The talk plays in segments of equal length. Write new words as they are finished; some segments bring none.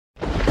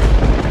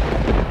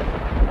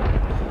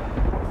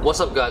What's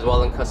up guys,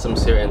 Wallen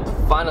Customs here, and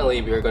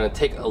finally we are going to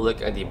take a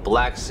look at the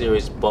Black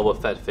Series Boba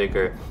Fett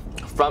figure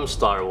from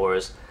Star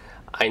Wars.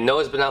 I know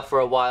it's been out for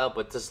a while,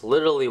 but this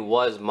literally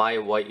was my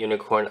white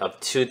unicorn of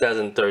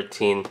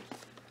 2013.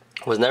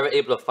 Was never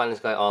able to find this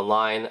guy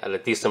online at a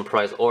decent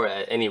price or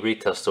at any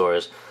retail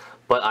stores,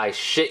 but I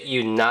shit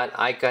you not,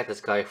 I got this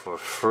guy for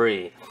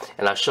free,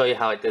 and I'll show you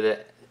how I did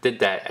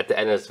that at the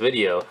end of this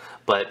video.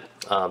 But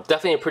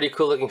definitely a pretty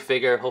cool looking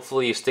figure.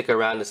 Hopefully you stick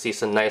around to see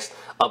some nice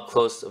up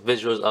close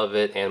visuals of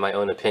it and my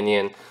own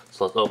opinion.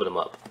 So let's open them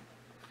up.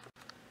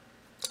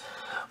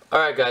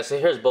 Alright guys, so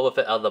here's Boba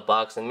Fett out of the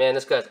box, and man,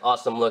 this guy's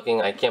awesome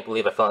looking. I can't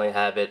believe I finally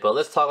have it. But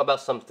let's talk about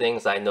some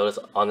things I noticed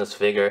on this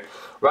figure.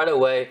 Right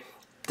away,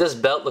 this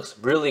belt looks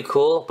really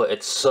cool, but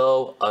it's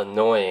so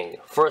annoying.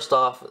 First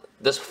off,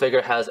 this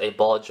figure has a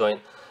ball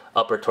joint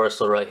upper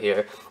torso right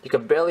here. You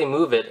can barely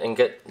move it and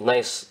get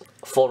nice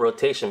full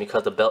rotation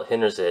because the belt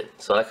hinders it,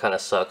 so that kind of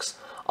sucks.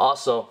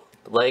 Also,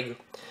 leg,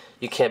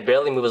 you can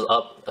barely move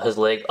his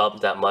leg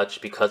up that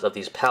much because of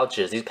these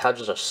pouches. These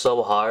pouches are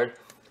so hard,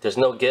 there's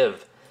no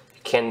give.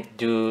 You can't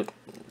do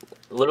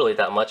literally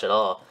that much at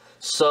all.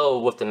 So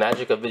with the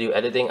magic of video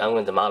editing, I'm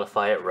going to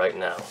modify it right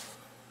now.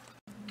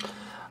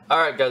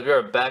 Alright guys, we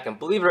are back, and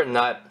believe it or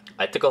not,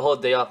 I took a whole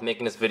day off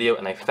making this video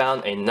and I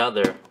found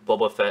another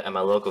Boba Fett at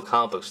my local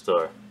comic book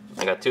store.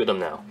 I got two of them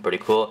now, pretty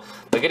cool.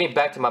 But getting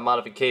back to my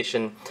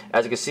modification,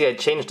 as you can see I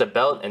changed the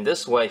belt, and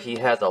this way he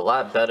has a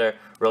lot better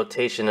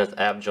rotation in his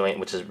ab joint,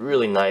 which is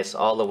really nice,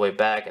 all the way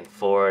back and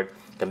forward,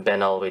 can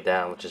bend all the way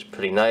down, which is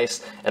pretty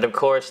nice. And of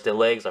course the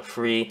legs are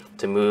free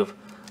to move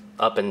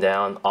up and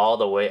down all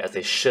the way as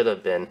they should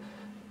have been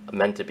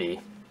meant to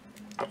be.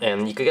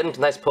 And you can get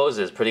into nice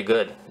poses, pretty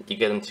good. You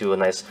get into a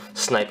nice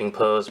sniping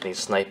pose when he's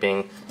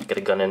sniping, get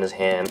a gun in his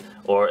hand,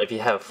 or if you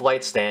have a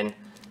flight stand,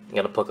 you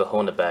gotta poke a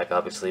hole in the back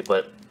obviously,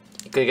 but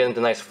you can get into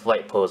a nice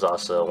flight pose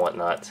also and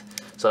whatnot.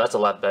 So that's a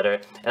lot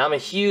better. And I'm a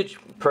huge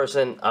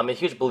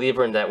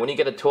believer in that when you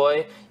get a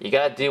toy, you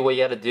gotta do what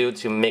you gotta do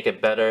to make it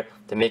better,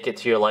 to make it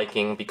to your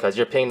liking, because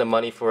you're paying the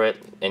money for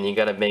it, and you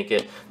gotta make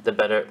it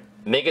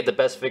the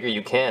best figure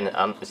you can.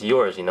 It's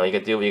yours, you know, you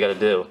gotta do what you gotta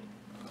do.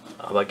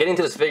 But getting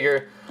to this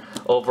figure,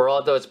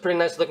 overall though, it's a pretty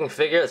nice looking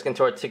figure. Let's get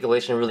into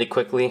articulation really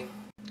quickly.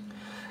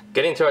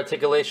 Getting to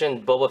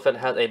articulation, Boba Fett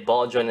has a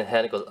ball jointed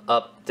head. It goes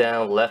up,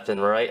 down, left,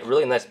 and right.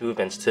 Really nice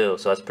movements too,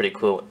 so that's pretty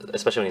cool,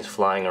 especially when he's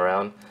flying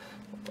around,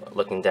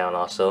 looking down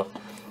also.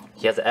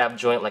 He has an ab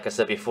joint, like I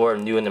said before,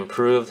 new and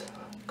improved.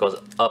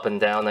 Goes up and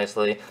down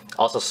nicely.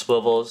 Also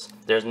swivels.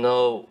 There's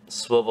no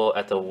swivel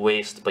at the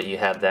waist, but you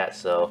have that,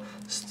 so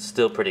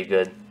still pretty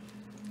good.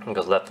 It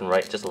goes left and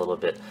right just a little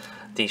bit.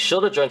 The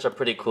shoulder joints are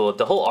pretty cool.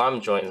 The whole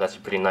arm joint is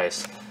actually pretty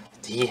nice.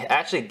 He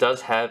actually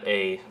does have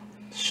a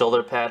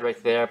shoulder pad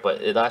right there, but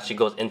it actually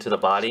goes into the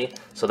body,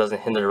 so it doesn't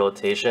hinder the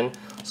rotation.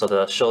 So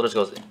the shoulders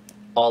goes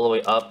all the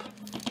way up,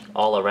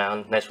 all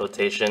around, nice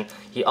rotation.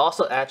 He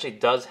also actually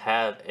does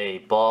have a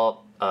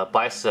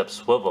bicep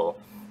swivel.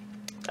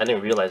 I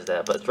didn't realize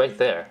that, but it's right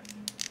there.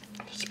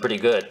 It's pretty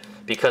good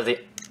because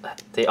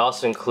they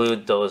also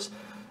include those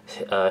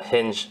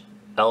hinge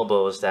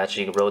elbows that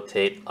actually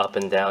rotate up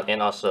and down, and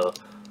also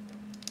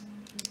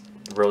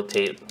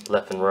rotate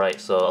left and right,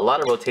 so a lot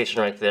of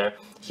rotation right there.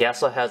 He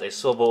also has a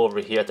swivel over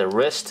here at the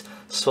wrist,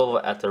 swivel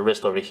at the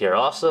wrist over here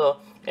also,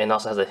 and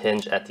also has a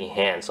hinge at the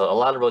hand. So a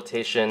lot of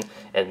rotation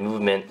and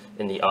movement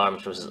in the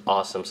arms, which is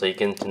awesome, so you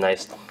get into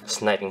nice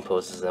sniping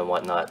poses and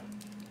whatnot.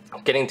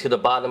 Getting to the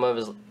bottom of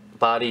his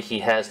body, he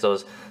has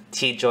those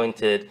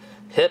T-jointed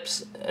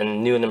hips,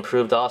 and new and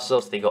improved also,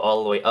 so they go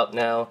all the way up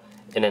now,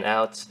 in and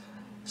out.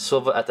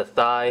 Swivel at the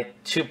thigh,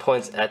 2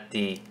 points at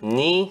the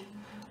knee.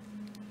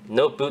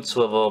 No boot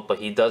swivel, but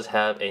he does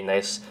have a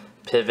nice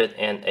pivot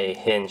and a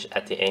hinge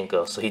at the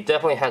ankle. So he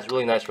definitely has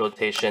really nice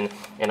rotation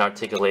and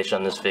articulation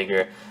on this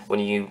figure. When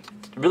you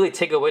really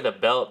take away the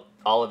belt,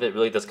 all of it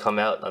really does come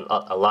out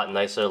a lot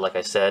nicer, like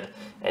I said,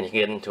 and you can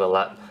get into a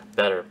lot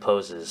better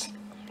poses.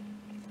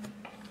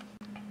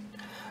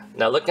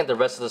 Now looking at the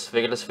rest of this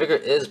figure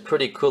is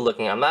pretty cool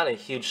looking. I'm not a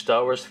huge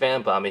Star Wars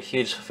fan, but I'm a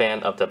huge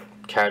fan of the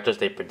characters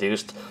they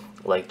produced,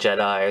 like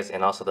Jedis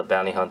and also the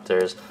bounty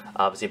hunters.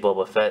 Obviously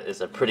Boba Fett is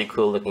a pretty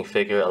cool looking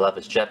figure. I love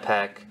his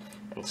jetpack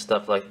and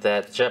stuff like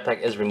that. The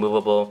jetpack is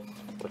removable,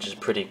 which is a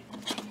pretty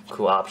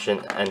cool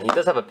option, and he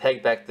does have a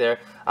peg back there.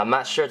 I'm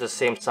not sure it's the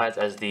same size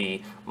as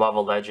the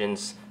Marvel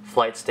Legends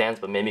flight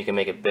stands, but maybe you can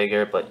make it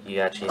bigger, but you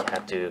actually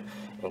have to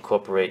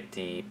incorporate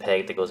the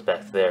peg that goes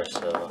back there,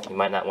 so you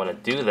might not want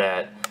to do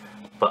that.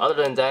 But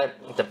other than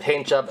that, the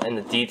paint job and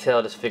the detail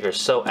of this figure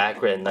is so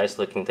accurate and nice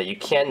looking that you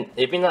can,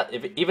 even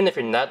if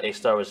you're not a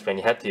Star Wars fan,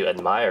 you have to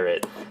admire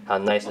it, how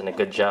nice and a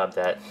good job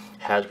that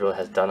Hasbro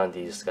has done on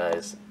these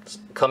guys.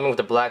 Coming with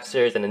the Black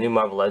Series and the new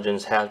Marvel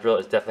Legends, Hasbro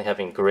is definitely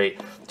having a great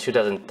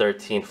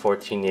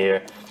 2013-14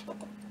 year,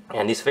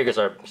 and these figures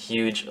are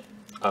huge.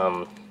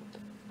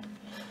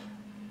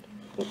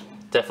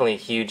 Definitely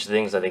huge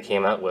things that they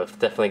came out with.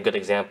 Definitely good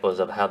examples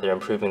of how they're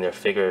improving their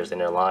figures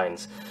and their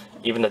lines.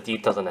 Even the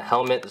details on the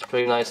helmet is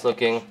pretty nice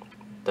looking.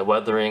 The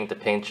weathering, the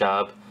paint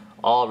job,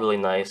 all really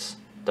nice.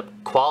 the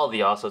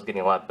quality also is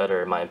getting a lot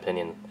better in my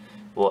opinion.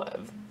 Well,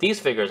 these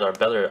figures are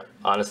better,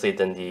 honestly,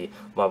 than the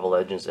Marvel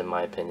Legends in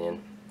my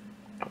opinion.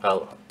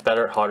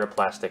 Better, harder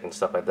plastic and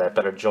stuff like that,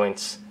 better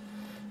joints.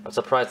 I'm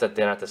surprised that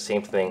they're not the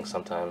same thing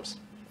sometimes.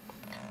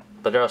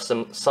 But there are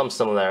some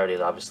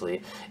similarities, obviously.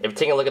 If you're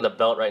taking a look at the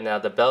belt right now,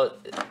 the belt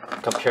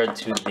compared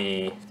to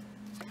the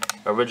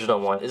original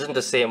one isn't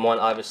the same one,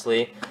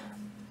 obviously.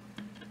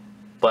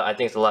 But I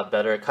think it's a lot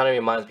better. It kind of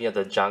reminds me of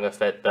the Boba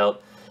Fett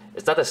belt.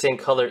 It's not the same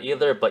color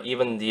either, but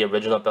even the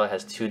original belt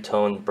has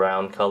two-tone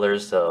brown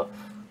colors, so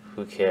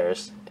who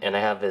cares? And I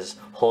have his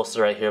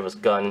holster right here of his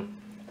gun.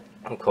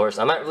 Of course,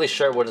 I'm not really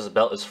sure where this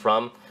belt is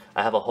from.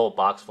 I have a whole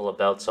box full of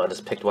belts, so I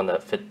just picked one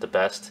that fit the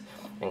best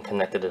and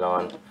connected it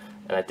on.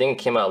 And I think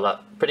it came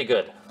out pretty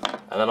good,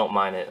 and I don't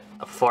mind it.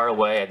 Far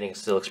away, I think it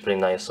still looks pretty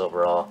nice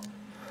overall.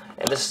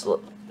 And this,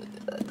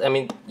 I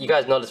mean, you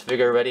guys know this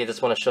figure already. I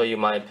just want to show you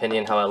my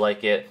opinion, how I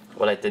like it,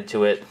 what I did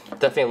to it.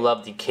 Definitely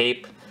love the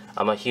cape.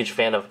 I'm a huge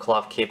fan of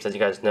cloth capes, as you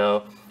guys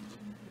know.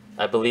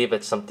 I believe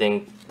it's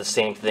the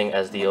same thing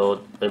as the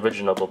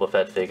original Boba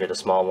Fett figure, the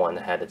small one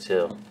that had it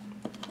too.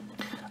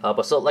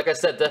 But so, like I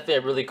said, definitely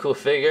a really cool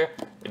figure.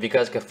 If you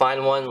guys can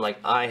find one like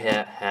I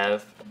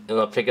have, you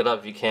know, pick it up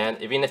if you can.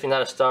 Even if you're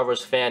not a Star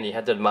Wars fan, you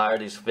have to admire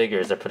these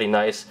figures. They're pretty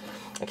nice.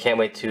 I can't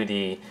wait till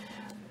the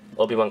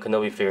Obi-Wan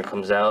Kenobi figure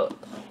comes out.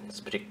 It's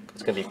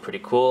gonna be pretty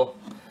cool.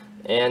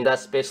 And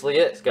that's basically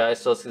it, guys.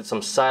 So let's get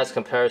some size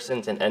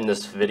comparisons and end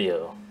this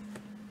video.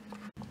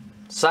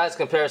 Size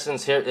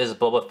comparisons, here is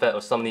Boba Fett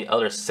with some of the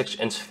other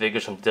 6-inch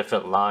figures from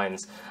different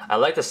lines. I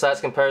like the size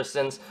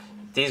comparisons.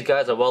 These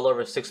guys are well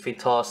over 6 feet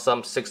tall,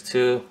 some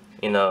 6'2",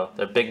 you know,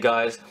 they're big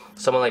guys.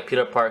 Someone like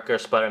Peter Parker,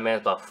 Spider-Man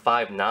is about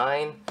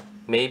 5'9",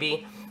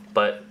 maybe.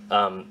 But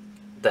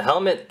the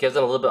helmet gives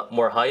them a little bit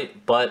more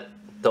height, but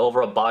the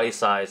overall body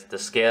size, the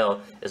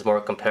scale, is more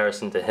a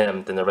comparison to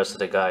him than the rest of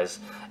the guys.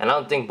 And I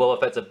don't think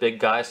Boba Fett's a big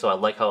guy, so I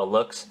like how it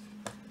looks.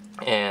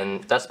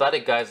 And that's about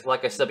it, guys.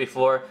 Like I said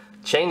before,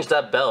 change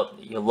that belt.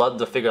 You'll love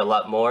the figure a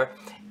lot more.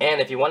 And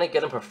if you want to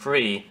get them for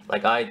free,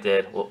 like I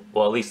did,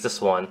 well, at least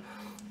this one,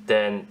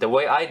 then the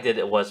way I did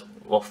it was,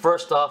 well,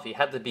 first off, you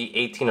had to be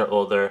 18 or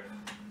older.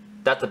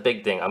 That's a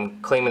big thing. I'm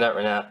claiming that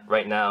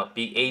right now.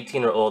 Be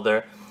 18 or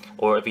older,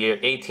 or if you're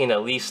 18,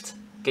 at least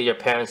get your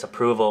parents'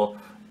 approval.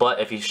 But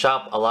if you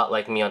shop a lot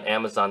like me on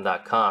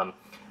Amazon.com,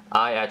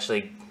 I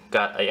actually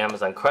got an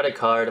Amazon credit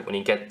card. When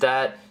you get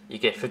that, you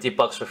get 50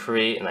 bucks for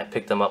free, and I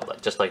picked them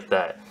up just like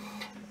that.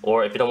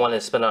 Or if you don't want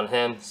to spend on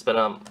him, spend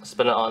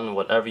it on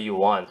whatever you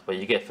want. But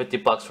you get 50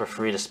 bucks for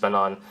free to spend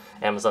on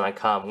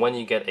Amazon.com when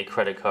you get a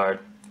credit card.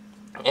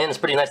 And it's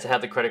pretty nice to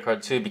have the credit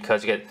card too,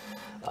 because you get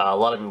a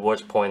lot of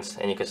rewards points,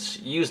 and you can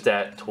use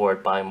that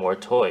toward buying more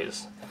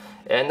toys.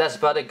 And that's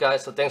about it,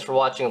 guys. So thanks for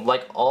watching.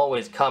 Like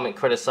always, comment,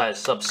 criticize,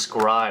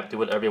 subscribe, do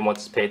whatever you want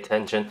to pay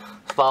attention.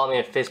 Follow me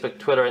on Facebook,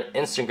 Twitter, and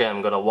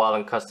Instagram. Go to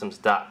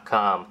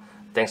wildandcustoms.com.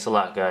 Thanks a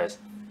lot, guys.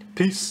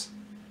 Peace.